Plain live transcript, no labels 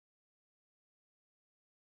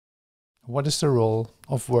What is the role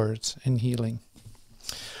of words in healing?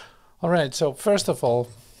 All right, so first of all,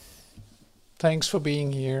 thanks for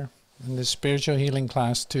being here in the spiritual healing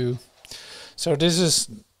class too. So this is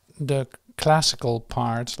the classical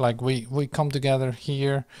part, like we come together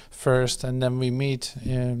here first and then we meet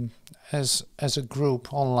as a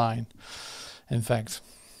group online, in fact.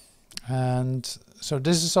 And so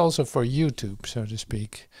this is also for YouTube, so to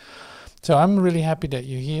speak. So I'm really happy that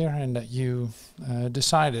you're here and that you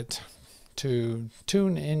decided to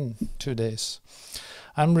tune in to this.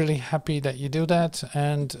 I'm really happy that you do that,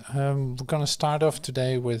 and we're going to start off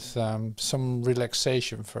today with some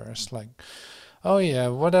relaxation first. Like, oh yeah,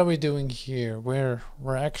 what are we doing here? We're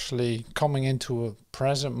actually coming into a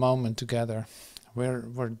present moment together.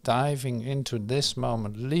 We're diving into this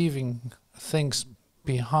moment, leaving things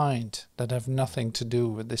behind that have nothing to do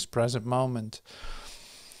with this present moment.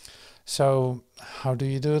 So how do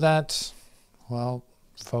you do that? Well,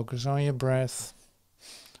 focus on your breath,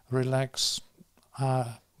 relax,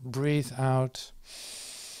 breathe out,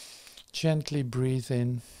 gently breathe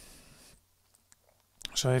in.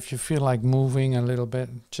 So if you feel like moving a little bit,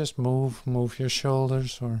 just move your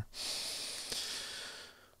shoulders or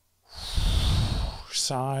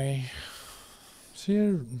sigh. So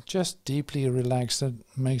you're just deeply relaxed. That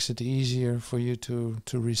makes it easier for you to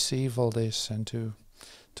receive all this and to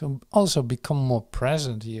also become more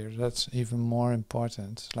present here. That's even more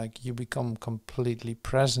important. Like you become completely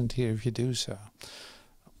present here if you do so.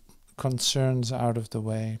 Concerns out of the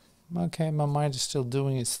way. Okay, my mind is still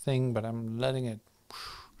doing its thing, but I'm letting it.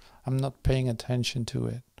 I'm not paying attention to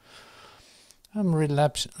it. I'm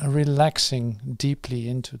relaxing deeply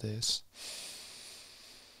into this.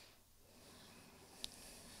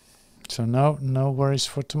 So no worries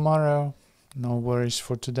for tomorrow, no worries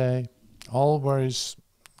for today. All worries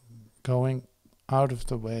going out of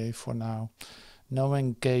the way for now. No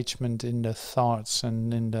engagement in the thoughts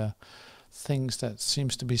and in the things that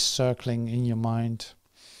seems to be circling in your mind.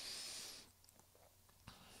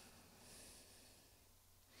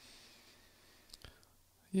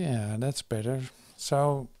 Yeah, that's better.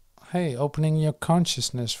 So, hey, opening your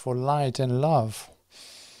consciousness for light and love.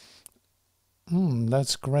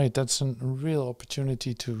 That's great. That's a real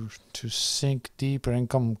opportunity to sink deeper and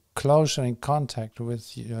come closer in contact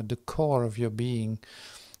with the core of your being,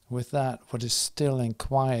 with that what is still and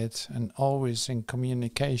quiet and always in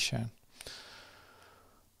communication.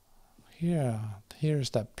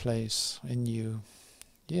 Here's that place in you.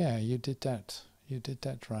 Yeah, you did that. You did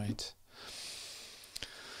that right.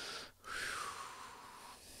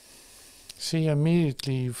 See,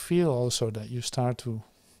 immediately you feel also that you start to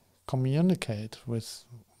communicate with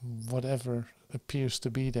whatever appears to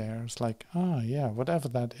be there. It's like, yeah, whatever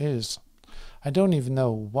that is. I don't even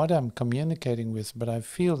know what I'm communicating with, but I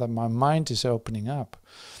feel that my mind is opening up.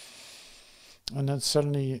 And then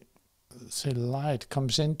suddenly, say, light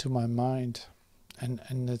comes into my mind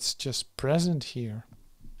and it's just present here.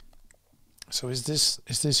 So is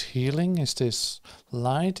this healing? Is this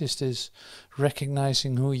light? Is this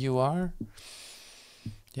recognizing who you are?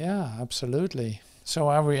 Yeah, absolutely. So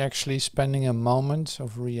are we actually spending a moment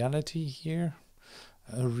of reality here?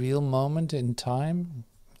 A real moment in time?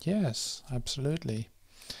 Yes, absolutely.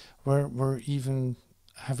 We're even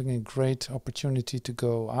having a great opportunity to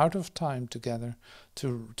go out of time together,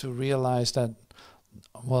 to realize that,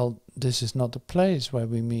 well, this is not the place where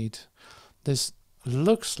we meet. This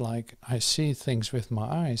looks like I see things with my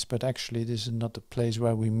eyes, but actually this is not the place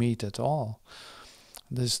where we meet at all.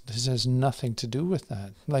 This has nothing to do with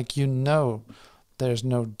that. Like, there's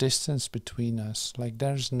no distance between us. Like,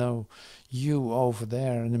 there's no you over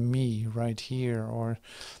there and me right here. Or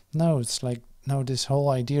no, it's like, no, this whole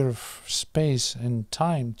idea of space and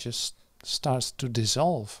time just starts to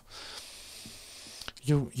dissolve.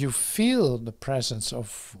 You feel the presence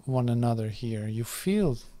of one another here. You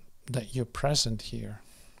feel that you're present here.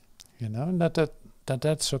 You know, and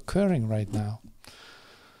that's occurring right now.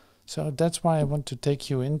 So that's why I want to take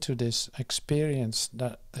you into this experience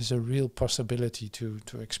that is a real possibility to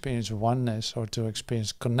experience oneness, or to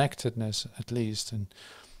experience connectedness at least,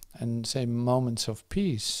 and say moments of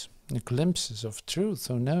peace, glimpses of truth,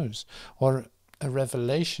 who knows, or a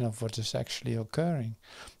revelation of what is actually occurring,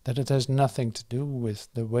 that it has nothing to do with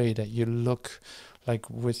the way that you look, like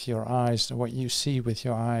with your eyes, what you see with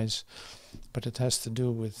your eyes, but it has to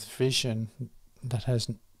do with vision that has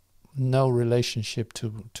no relationship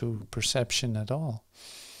to perception at all.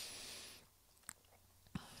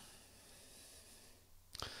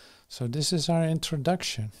 So this is our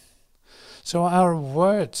introduction. So are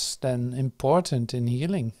words then important in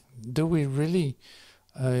healing? Do we really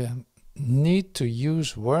need to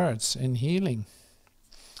use words in healing?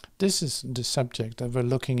 this is the subject that we're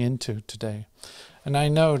looking into today. And I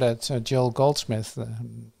know that Joel Goldsmith,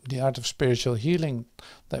 The Art of Spiritual Healing,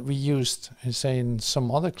 that we used, say, in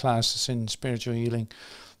some other classes in spiritual healing,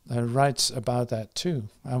 writes about that too.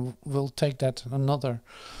 And we'll take that another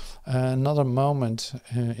moment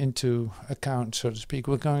into account, so to speak.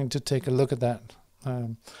 We're going to take a look at that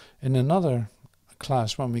in another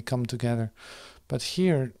class when we come together. But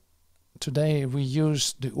here, today, we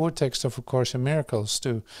use the Urtext of A Course in Miracles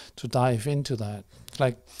to dive into that.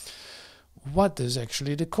 Like, what does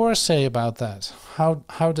actually the Course say about that?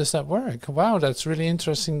 How does that work? Wow, that's really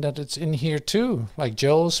interesting that it's in here too. Like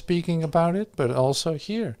Joel speaking about it, but also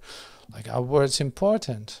here. Like, are words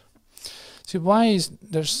important? See, why is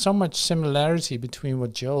there so much similarity between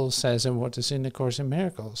what Joel says and what is in the Course in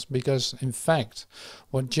Miracles? Because, in fact,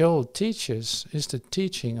 what Joel teaches is the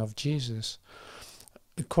teaching of Jesus.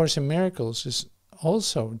 The Course in Miracles is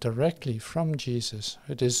also directly from Jesus.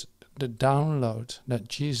 It is the download that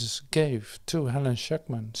Jesus gave to Helen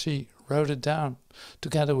Schuckman. She wrote it down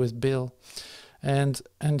together with Bill. And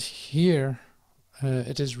here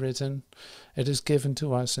it is written, it is given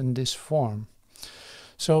to us in this form.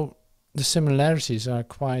 So the similarities are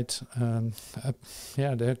quite,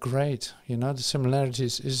 yeah, they're great. You know, the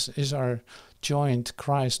similarities is our joint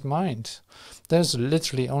Christ mind. There's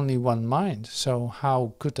literally only one mind, so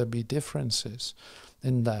how could there be differences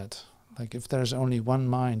in that? Like, if there's only one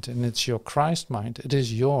mind and it's your Christ mind, it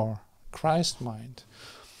is your Christ mind.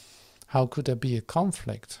 How could there be a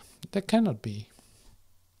conflict? There cannot be.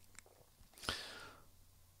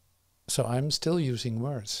 So I'm still using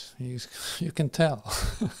words. You can tell.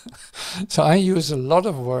 So I use a lot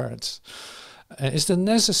of words. Is that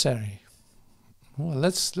necessary? Well,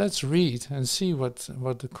 let's read and see what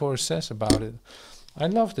the Course says about it. I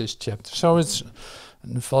love this chapter. So it's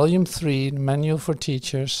in volume 3, Manual for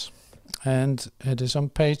Teachers, and it is on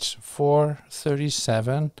page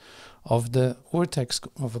 437 of the Urtext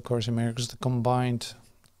of A Course in Miracles, the combined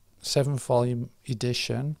 7-volume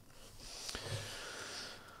edition.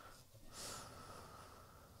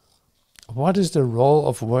 What is the role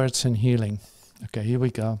of words in healing? Okay, here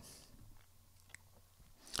we go.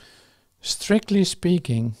 Strictly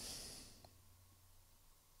speaking,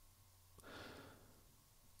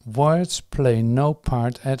 words play no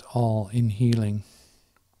part at all in healing.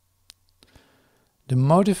 The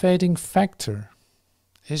motivating factor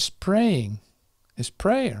is prayer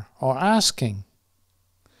or asking.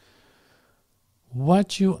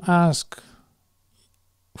 What you ask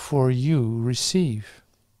for, you receive.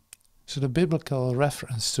 So the biblical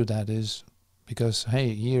reference to that is, because,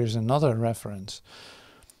 hey, here's another reference.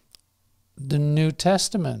 The New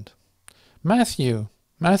Testament. Matthew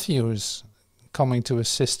is coming to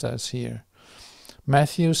assist us here.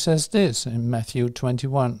 Matthew says this in Matthew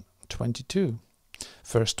 21:22,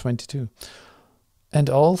 verse 22. And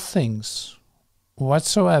all things,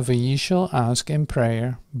 whatsoever ye shall ask in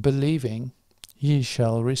prayer, believing, ye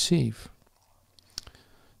shall receive.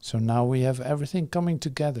 So now we have everything coming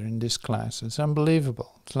together in this class. It's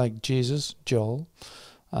unbelievable. It's like Jesus, Joel,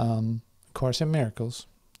 Course in Miracles,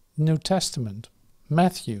 New Testament,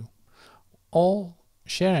 Matthew, all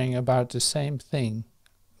sharing about the same thing,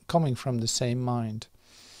 coming from the same mind.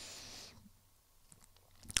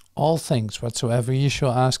 All things whatsoever ye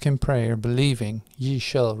shall ask in prayer, believing, ye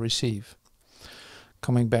shall receive.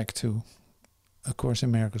 Coming back to A Course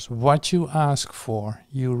in Miracles. What you ask for,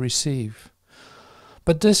 you receive.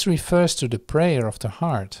 But this refers to the prayer of the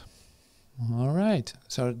heart. All right,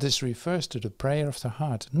 so this refers to the prayer of the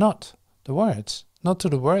heart, not the words. Not to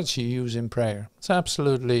the words you use in prayer. It's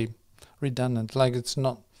absolutely redundant, like it's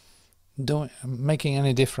not making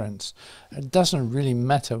any difference. It doesn't really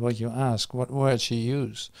matter what you ask, what words you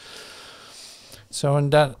use. So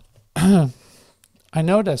in that, I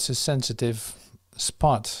know that's a sensitive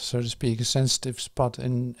spot, so to speak, a sensitive spot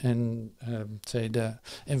in say, the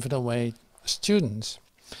Infinite Way students,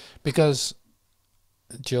 because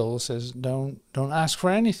Joel says don't ask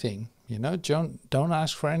for anything. You know, don't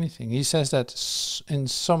ask for anything. He says that in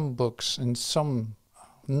some books, in some,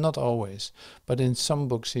 not always, but in some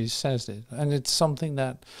books he says it. And it's something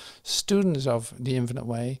that students of the Infinite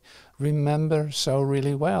Way remember so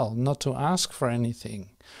really well, not to ask for anything.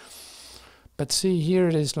 But see, here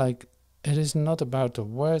it is like, it is not about the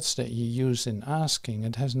words that you use in asking.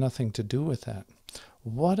 It has nothing to do with that.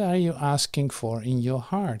 What are you asking for in your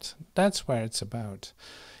heart? That's where it's about.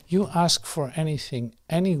 You ask for anything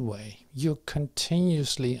anyway. You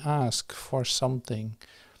continuously ask for something,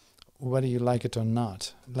 whether you like it or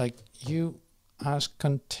not. Like, you ask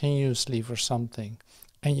continuously for something,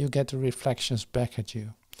 and you get the reflections back at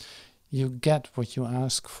you. You get what you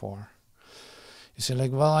ask for. You say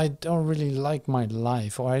like, well, I don't really like my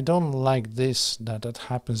life, or I don't like this, that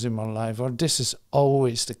happens in my life, or this is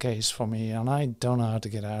always the case for me and I don't know how to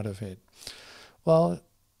get out of it. Well,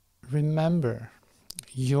 remember,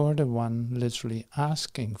 you're the one literally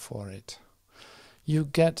asking for it. You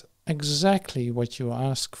get exactly what you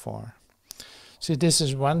ask for. See, this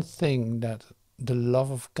is one thing that the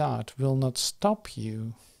love of God will not stop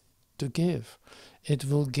you to give. It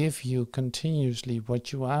will give you continuously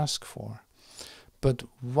what you ask for. But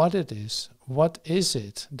what is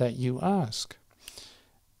it that you ask?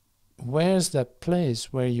 Where's that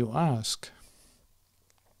place where you ask?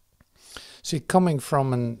 See, coming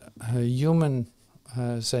from a human,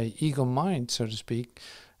 say, ego mind, so to speak,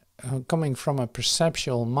 coming from a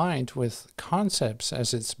perceptual mind with concepts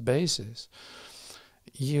as its basis,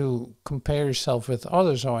 you compare yourself with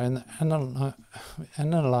others or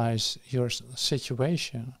analyze your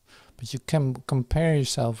situation. But you can compare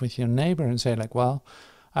yourself with your neighbor and say like, well,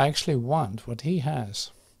 I actually want what he has,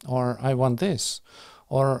 or I want this,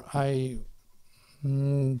 or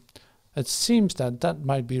it seems that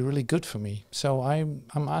might be really good for me. So I'm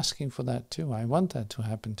asking for that too. I want that to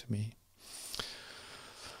happen to me.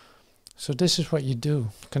 So this is what you do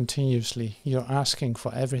continuously. You're asking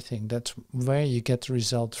for everything. That's where you get the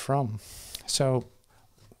result from. So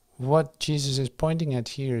what Jesus is pointing at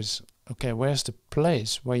here is, okay, where's the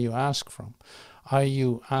place where you ask from? Are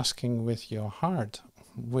you asking with your heart,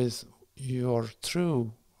 with your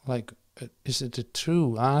true, like, is it a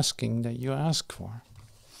true asking that you ask for?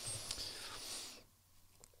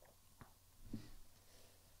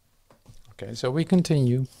 Okay, so we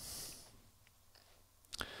continue.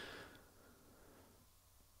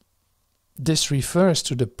 This refers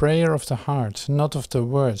to the prayer of the heart, not of the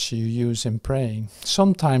words you use in praying.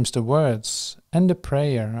 Sometimes the words and the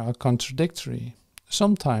prayer are contradictory.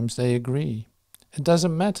 Sometimes they agree. It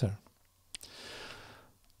doesn't matter.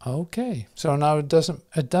 Okay, so now it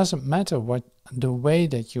doesn't matter what the way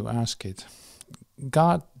that you ask it.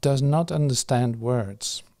 God does not understand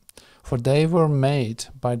words, for they were made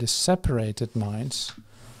by the separated minds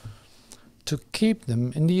to keep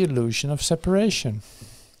them in the illusion of separation.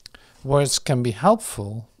 Words can be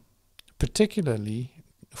helpful, particularly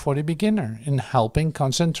for the beginner, in helping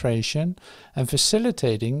concentration and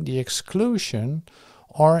facilitating the exclusion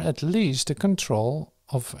or at least the control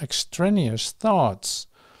of extraneous thoughts.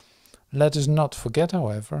 Let us not forget,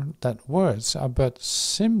 however, that words are but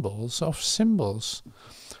symbols of symbols.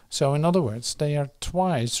 So, in other words, they are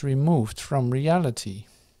twice removed from reality.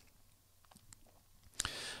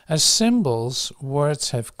 As symbols,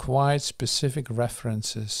 words have quite specific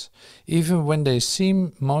references, even when they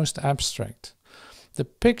seem most abstract. The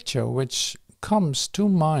picture which comes to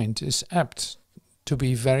mind is apt to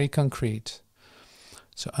be very concrete.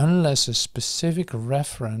 So unless a specific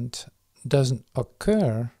referent doesn't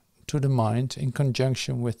occur to the mind in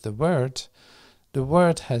conjunction with the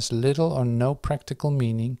word has little or no practical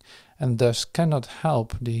meaning and thus cannot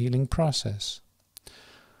help the healing process.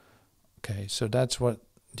 Okay, so that's what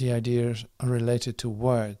the ideas are related to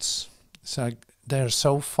words. So they're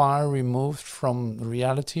so far removed from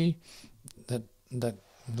reality that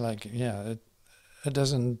like, yeah, it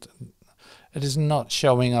is not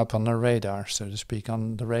showing up on the radar, so to speak,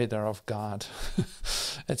 on the radar of God.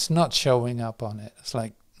 It's not showing up on it. It's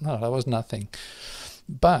like, no, that was nothing.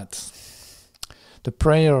 But the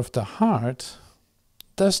prayer of the heart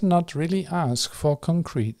does not really ask for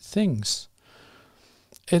concrete things.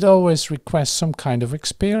 It always requests some kind of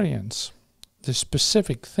experience, the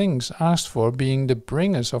specific things asked for being the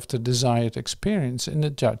bringers of the desired experience in the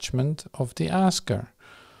judgment of the asker.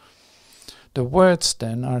 The words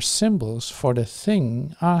then are symbols for the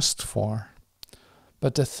thing asked for,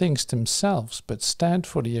 but the things themselves but stand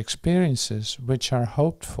for the experiences which are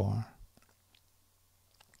hoped for.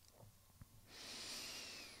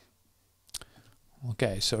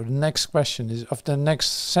 Okay, so the next question is, of the next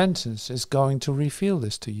sentence is going to reveal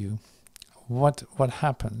this to you. What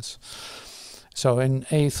happens? So in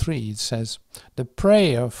A3 it says, the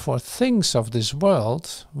prayer for things of this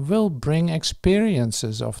world will bring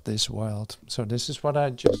experiences of this world. So this is what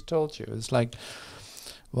I just told you. It's like,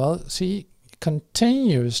 well, see,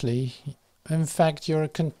 continuously, in fact, you're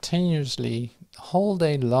continuously, whole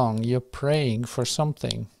day long, you're praying for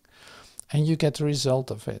something and you get the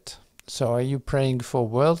result of it. So are you praying for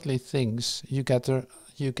worldly things? You get a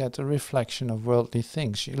reflection of worldly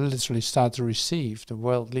things. You literally start to receive the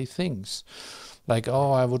worldly things. Like,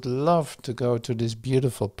 oh, I would love to go to this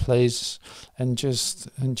beautiful place and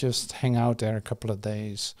just hang out there a couple of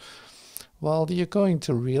days. Well, you're going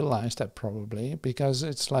to realize that probably, because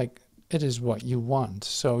it's like it is what you want.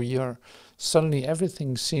 So suddenly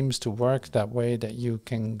everything seems to work that way, that you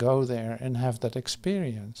can go there and have that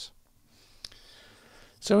experience.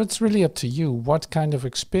 So it's really up to you. What kind of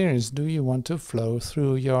experience do you want to flow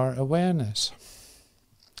through your awareness?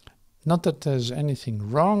 Not that there's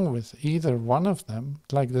anything wrong with either one of them,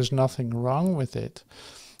 like there's nothing wrong with it.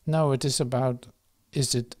 No, it is about,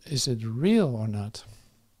 is it real or not?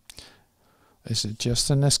 Is it just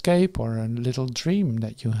an escape or a little dream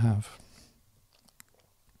that you have?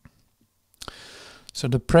 So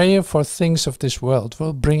the prayer for things of this world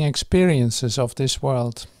will bring experiences of this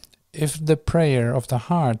world. If the prayer of the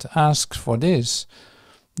heart asks for this,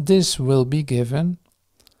 this will be given.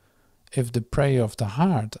 If the prayer of the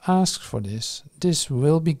heart asks for this, this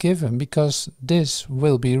will be given, because this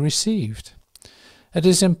will be received. It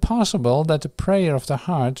is impossible that the prayer of the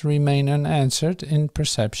heart remain unanswered in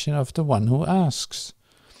perception of the one who asks.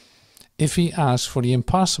 If he asks for the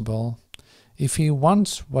impossible, if he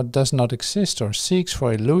wants what does not exist or seeks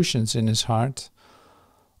for illusions in his heart,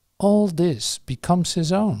 all this becomes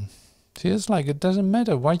his own. See, it's like it doesn't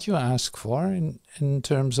matter what you ask for in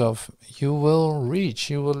terms of you will reach,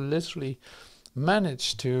 you will literally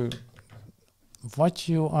manage to, what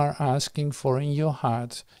you are asking for in your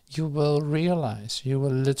heart, you will realize, you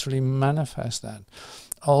will literally manifest that.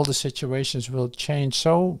 All the situations will change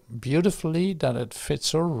so beautifully that it fits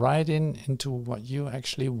so right into what you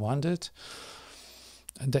actually wanted,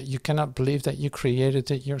 and that you cannot believe that you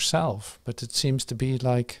created it yourself. But it seems to be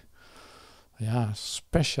like, yeah,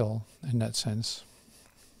 special in that sense.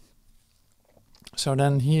 So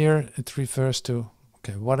then here it refers to,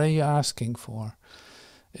 okay, what are you asking for?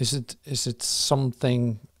 Is it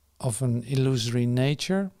something of an illusory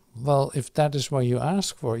nature? Well, if that is what you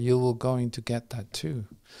ask for, you will going to get that too.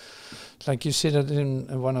 Like you see that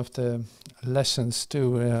in one of the lessons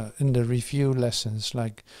too, in the review lessons,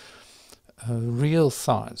 like real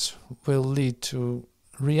thoughts will lead to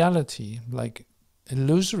reality, like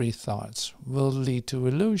illusory thoughts will lead to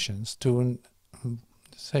illusions, to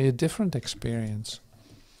say a different experience.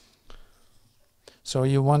 So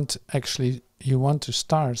you want to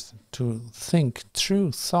start to think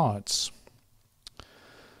true thoughts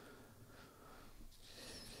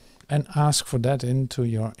and ask for that in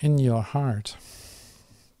your heart.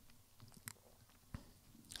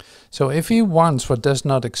 So if he wants what does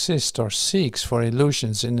not exist or seeks for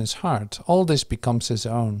illusions in his heart, all this becomes his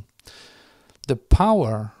own. The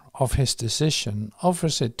power of his decision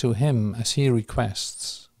offers it to him as he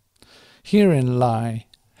requests. Herein lie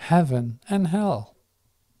heaven and hell.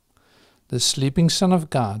 The sleeping Son of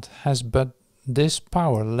God has but this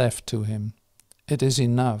power left to him. It is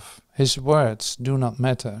enough. His words do not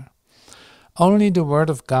matter. Only the word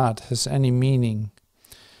of God has any meaning,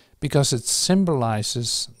 because it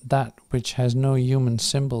symbolizes that which has no human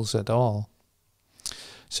symbols at all.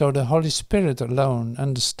 So the Holy Spirit alone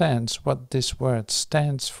understands what this word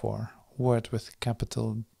stands for, word with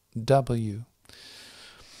capital W.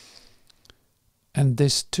 And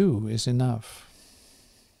this too is enough.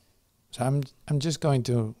 So I'm just going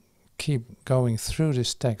to keep going through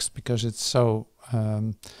this text because it's so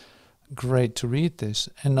great to read this.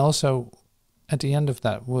 And also at the end of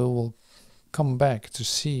that we will come back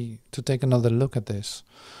to take another look at this.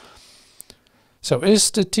 So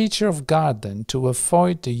is the teacher of God then to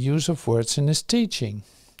avoid the use of words in his teaching?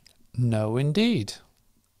 No, indeed.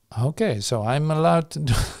 Okay, so I'm allowed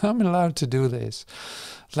to do this.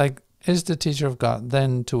 Like, is the teacher of God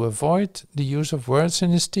then to avoid the use of words in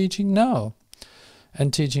his teaching? No.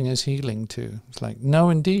 And teaching is healing too. It's like, no,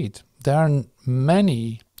 indeed. There are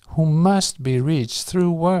many who must be reached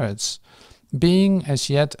through words, being as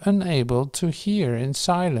yet unable to hear in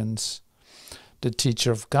silence. The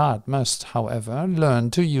teacher of God must, however, learn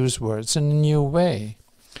to use words in a new way.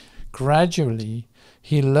 Gradually,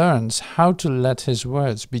 he learns how to let his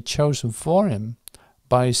words be chosen for him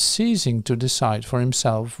by ceasing to decide for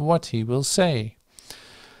himself what he will say.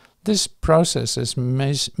 This process is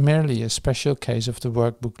merely a special case of the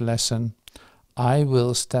workbook lesson, I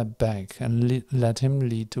will step back and let him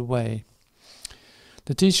lead the way.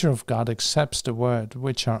 The teacher of God accepts the words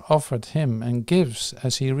which are offered him and gives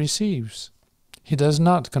as he receives. He does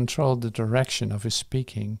not control the direction of his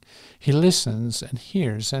speaking. He listens and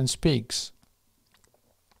hears and speaks.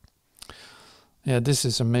 Yeah, this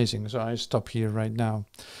is amazing. So I stop here right now.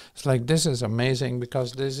 It's like, this is amazing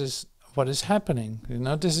because this is what is happening. You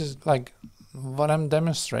know, this is like what I'm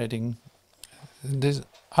demonstrating. This,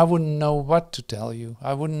 I wouldn't know what to tell you.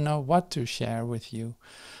 I wouldn't know what to share with you.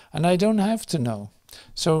 And I don't have to know.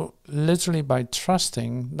 So literally by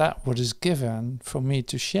trusting that what is given for me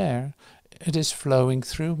to share, it is flowing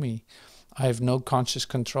through me. I have no conscious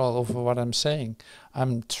control over what I'm saying.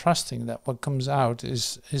 I'm trusting that what comes out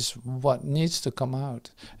is what needs to come out.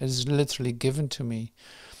 It is literally given to me.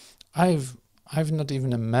 I've not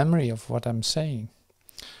even a memory of what I'm saying.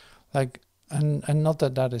 Like, and not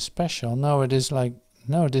that is special. No, it is like,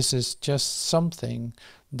 no, this is just something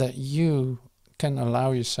that you can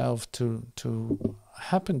allow yourself to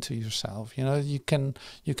happen to yourself. You know, you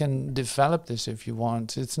can develop this if you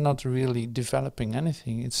want. It's not really developing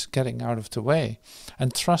anything. It's getting out of the way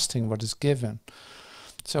and trusting what is given.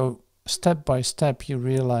 So step by step you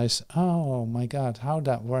realize, oh my God, how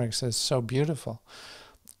that works. It's so beautiful.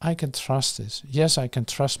 I can trust this. Yes, I can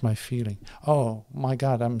trust my feeling. Oh my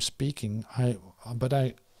God, I'm speaking. But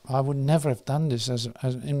I would never have done this as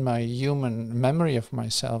in my human memory of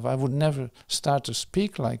myself. I would never start to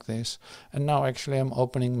speak like this. And now actually I'm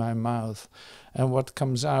opening my mouth. And what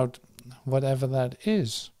comes out, whatever that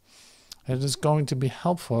is, it is going to be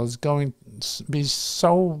helpful. It's going to be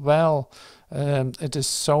so well, it is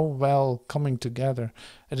so well coming together.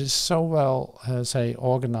 It is so well, say,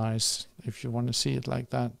 organized, if you want to see it like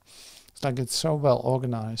that. It's like it's so well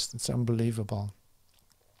organized. It's unbelievable.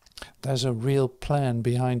 There's a real plan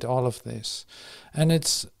behind all of this. And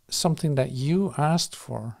it's something that you asked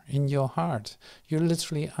for in your heart. You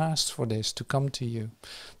literally asked for this to come to you.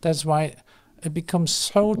 That's why it becomes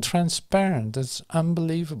so transparent. It's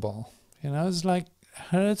unbelievable. You know, it's like,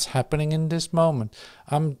 it's happening in this moment.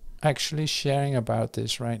 I'm actually sharing about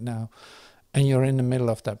this right now. And you're in the middle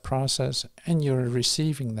of that process and you're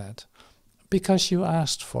receiving that because you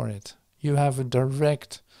asked for it. You have a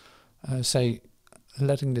direct, say,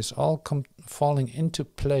 letting this all come falling into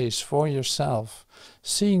place for yourself,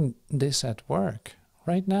 seeing this at work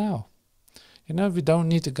right now. You know, we don't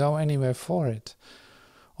need to go anywhere for it,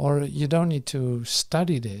 or you don't need to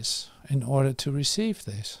study this in order to receive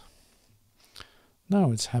this.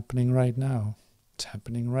 No, it's happening right now. It's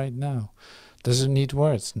happening right now. Does it need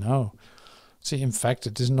words? No. See, in fact,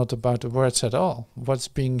 it is not about the words at all. What's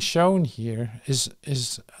being shown here is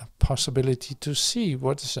a possibility to see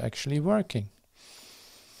what is actually working.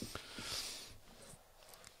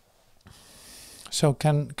 So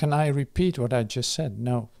can I repeat what I just said?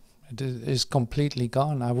 No, it is completely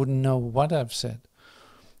gone. I wouldn't know what I've said.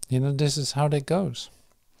 You know, this is how that goes.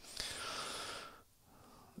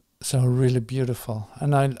 So really beautiful.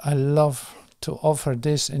 And I love to offer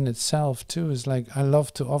this in itself too. Is like, I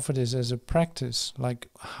love to offer this as a practice. Like,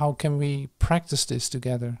 how can we practice this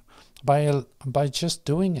together? By just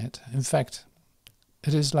doing it. In fact,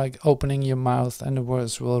 it is like opening your mouth and the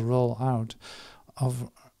words will roll out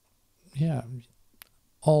of, yeah,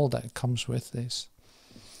 all that comes with this.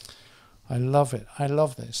 I love it. I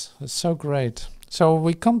love this. It's so great. So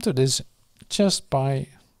we come to this just by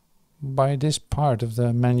this part of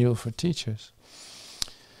the manual for teachers.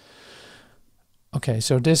 Okay,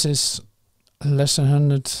 so this is lesson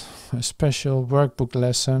 100, a special workbook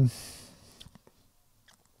lesson.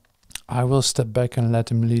 I will step back and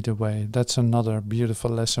let him lead the way. That's another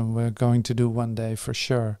beautiful lesson we're going to do one day for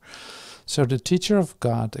sure. So the teacher of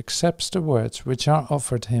God accepts the words which are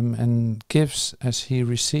offered him and gives as he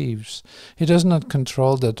receives. He does not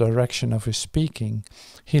control the direction of his speaking.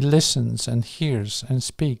 He listens and hears and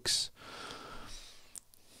speaks.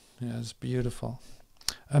 Yeah, it's beautiful.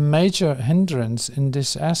 A major hindrance in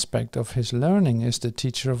this aspect of his learning is the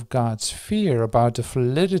teacher of God's fear about the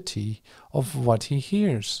validity of what he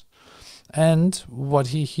hears. And what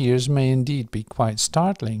he hears may indeed be quite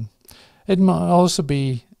startling. It may also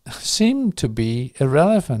seem to be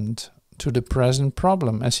irrelevant to the present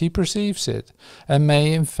problem as he perceives it, and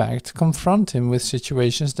may in fact confront him with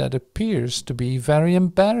situations that appears to be very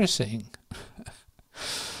embarrassing.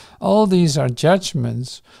 All these are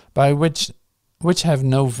judgments by which have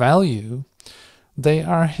no value. They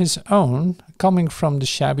are his own, coming from the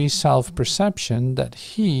shabby self-perception that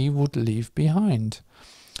he would leave behind.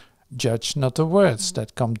 Judge not the words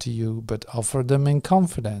that come to you, but offer them in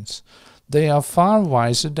confidence. They are far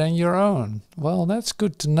wiser than your own. Well, that's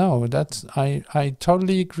good to know. I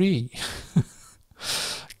totally agree.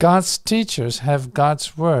 God's teachers have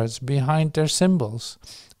God's words behind their symbols,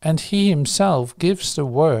 and he himself gives the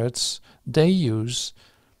words they use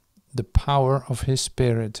the power of his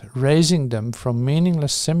spirit, raising them from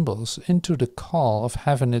meaningless symbols into the call of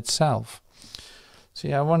heaven itself.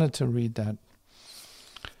 See, I wanted to read that.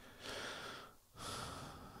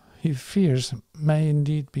 He fears may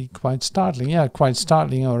indeed be quite startling. Yeah, quite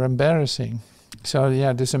startling or embarrassing. So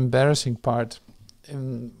yeah, this embarrassing part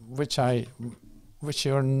in which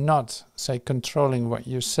you're not, say, controlling what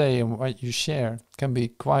you say and what you share can be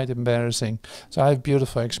quite embarrassing. So I have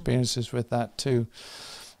beautiful experiences with that too.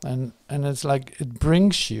 And it's like it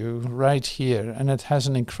brings you right here, and it has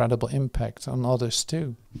an incredible impact on others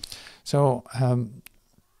too. So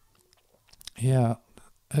yeah,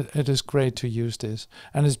 it is great to use this,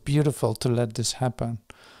 and it's beautiful to let this happen.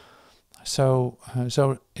 So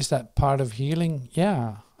so is that part of healing?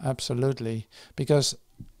 Yeah, absolutely. Because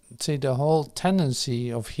see, the whole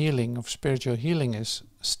tendency of healing, of spiritual healing, is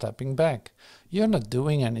stepping back. You're not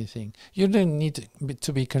doing anything. You don't need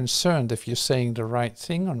to be concerned if you're saying the right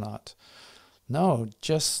thing or not. No,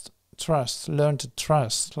 just trust. Learn to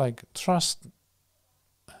trust. Like trust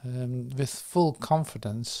with full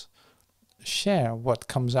confidence. Share what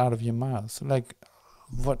comes out of your mouth, like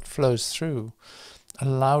what flows through.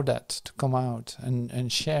 Allow that to come out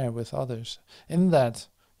and share with others. In that,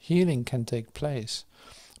 healing can take place.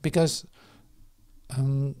 Because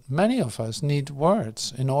many of us need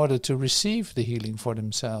words in order to receive the healing for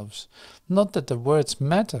themselves. Not that the words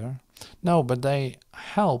matter, no, but they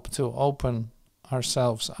help to open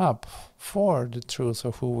ourselves up for the truth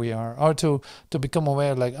of who we are, or to become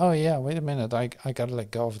aware, like, oh yeah, wait a minute, I gotta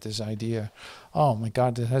let go of this idea. Oh my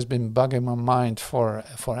God, it has been bugging my mind for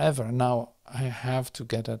forever. Now I have to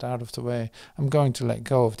get it out of the way. I'm going to let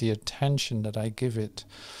go of the attention that I give it.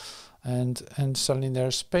 And suddenly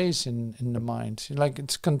there's space in the mind. Like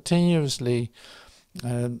it's continuously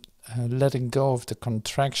letting go of the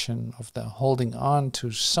contraction, of the holding on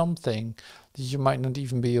to something that you might not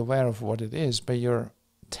even be aware of what it is, but you're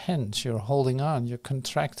tense, you're holding on, you're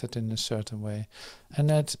contracted in a certain way. And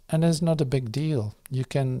that's not a big deal. You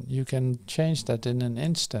can change that in an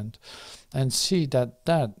instant and see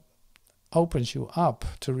that opens you up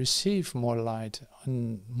to receive more light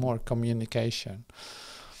and more communication.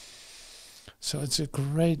 So it's a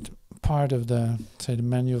great part of the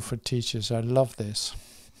manual for teachers. I love this.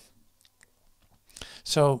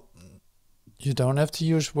 So you don't have to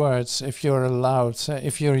use words if you're allowed.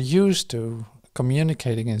 If you're used to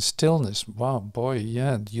communicating in stillness, wow, boy,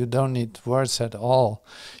 yeah, you don't need words at all.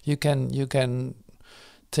 You can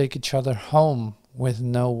take each other home with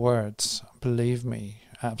no words. Believe me,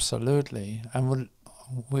 absolutely. And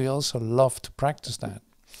we also love to practice that.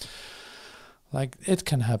 Like it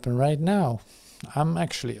can happen right now. I'm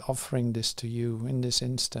actually offering this to you in this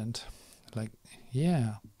instant. Like,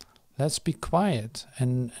 yeah, let's be quiet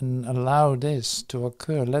and allow this to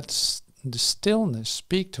occur. Let's the stillness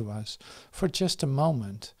speak to us for just a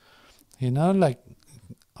moment. You know, like,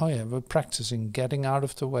 oh yeah, we're practicing getting out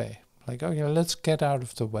of the way. Like, okay, let's get out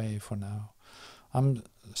of the way for now. I'm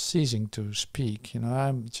ceasing to speak,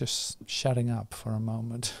 I'm just shutting up for a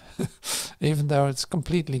moment. Even though it's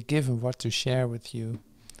completely given what to share with you,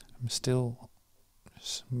 I'm still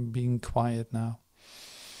being quiet now.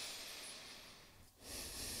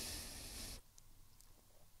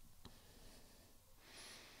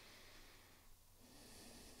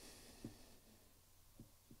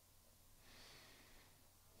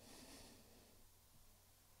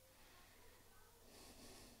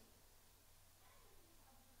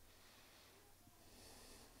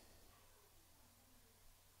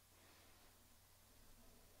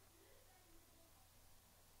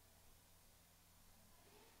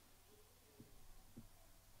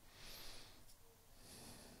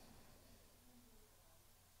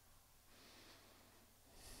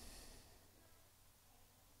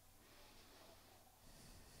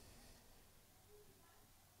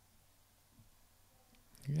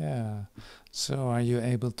 Yeah. So are you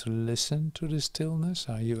able to listen to the stillness?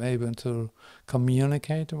 Are you able to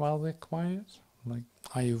communicate while we're quiet? Like,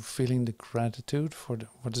 are you feeling the gratitude for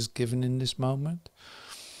what is given in this moment?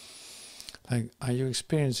 Like, are you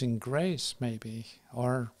experiencing grace maybe?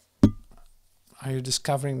 Or are you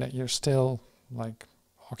discovering that you're still like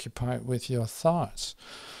occupied with your thoughts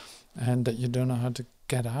and that you don't know how to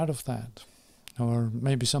get out of that? Or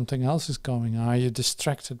maybe something else is going on. Are you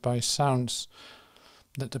distracted by sounds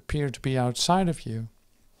that appear to be outside of you?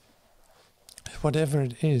 Whatever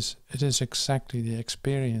it is exactly the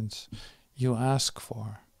experience you ask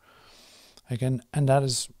for. Again, and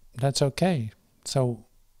that's okay. So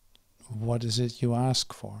what is it you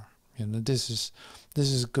ask for? This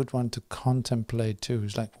is a good one to contemplate too.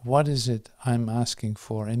 It's like, what is it I'm asking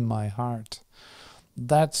for in my heart?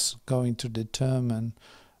 That's going to determine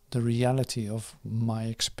the reality of my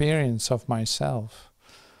experience of myself.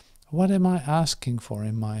 What am I asking for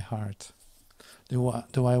in my heart?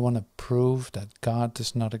 Do I want to prove that God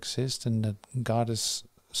does not exist and that God is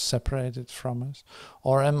separated from us?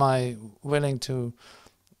 Or am I willing to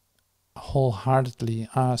wholeheartedly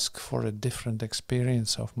ask for a different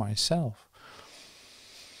experience of myself?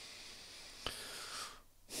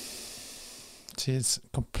 See, it's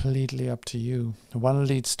completely up to you. One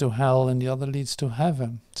leads to hell and the other leads to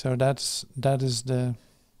heaven. So that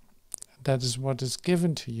is what is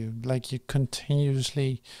given to you. Like you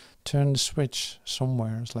continuously turn the switch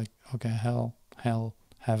somewhere. It's like, okay, hell,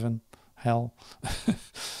 heaven, hell.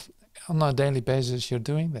 On a daily basis, you're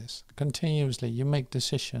doing this continuously. You make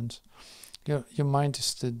decisions. Your mind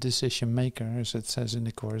is the decision maker, as it says in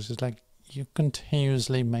the Course. It's like you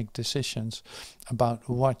continuously make decisions about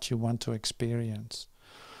what you want to experience.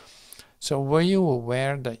 So were you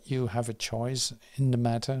aware that you have a choice in the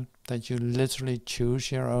matter, that you literally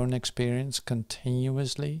choose your own experience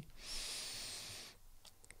continuously?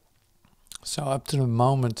 So up to the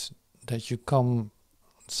moment that you come,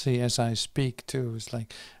 see, as I speak too, it's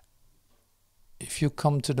like, if you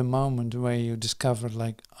come to the moment where you discover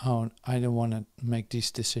like, oh, I don't want to make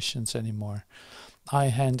these decisions anymore. I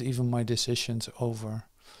hand even my decisions over.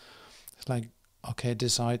 It's like, okay,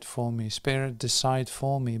 decide for me. Spirit, decide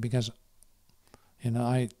for me, because, you know,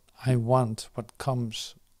 I want what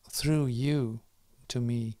comes through you to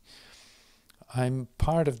me. I'm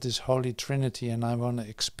part of this Holy Trinity and I want to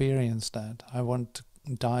experience that. I want to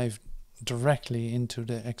dive directly into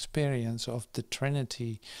the experience of the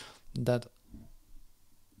Trinity that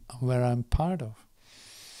where I'm part of.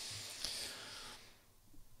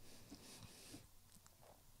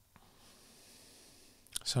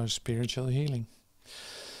 So spiritual healing.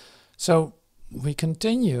 So we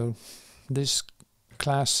continue this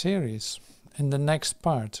class series in the next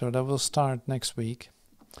part. So that will start next week.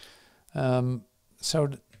 So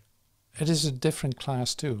it is a different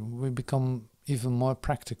class too. We become even more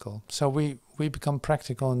practical. So we become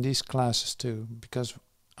practical in these classes too, because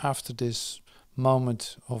after this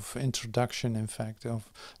moment of introduction, in fact, of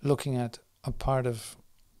looking at a part of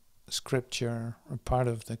scripture, a part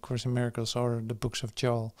of the Course in Miracles or the books of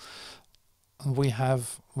Joel, we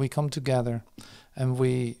come together and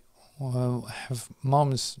we have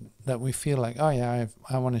moments that we feel like, oh yeah,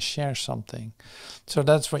 I want to share something. So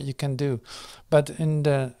that's what you can do. But in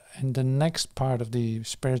the next part of the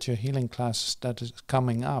spiritual healing classes that is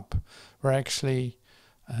coming up, we're actually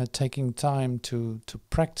taking time to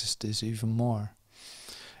practice this even more.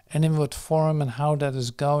 And in what form and how that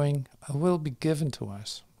is going will be given to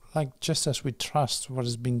us. Like just as we trust what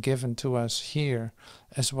has been given to us here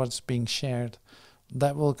as what's being shared,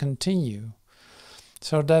 that will continue.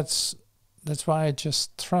 So that's why I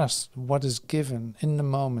just trust what is given in the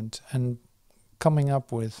moment, and coming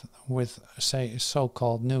up with say a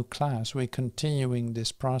so-called new class. We're continuing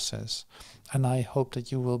this process, and I hope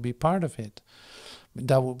that you will be part of it.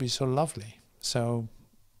 That would be so lovely. So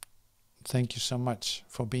thank you so much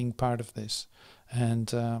for being part of this,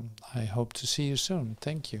 and I hope to see you soon.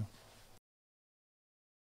 Thank you.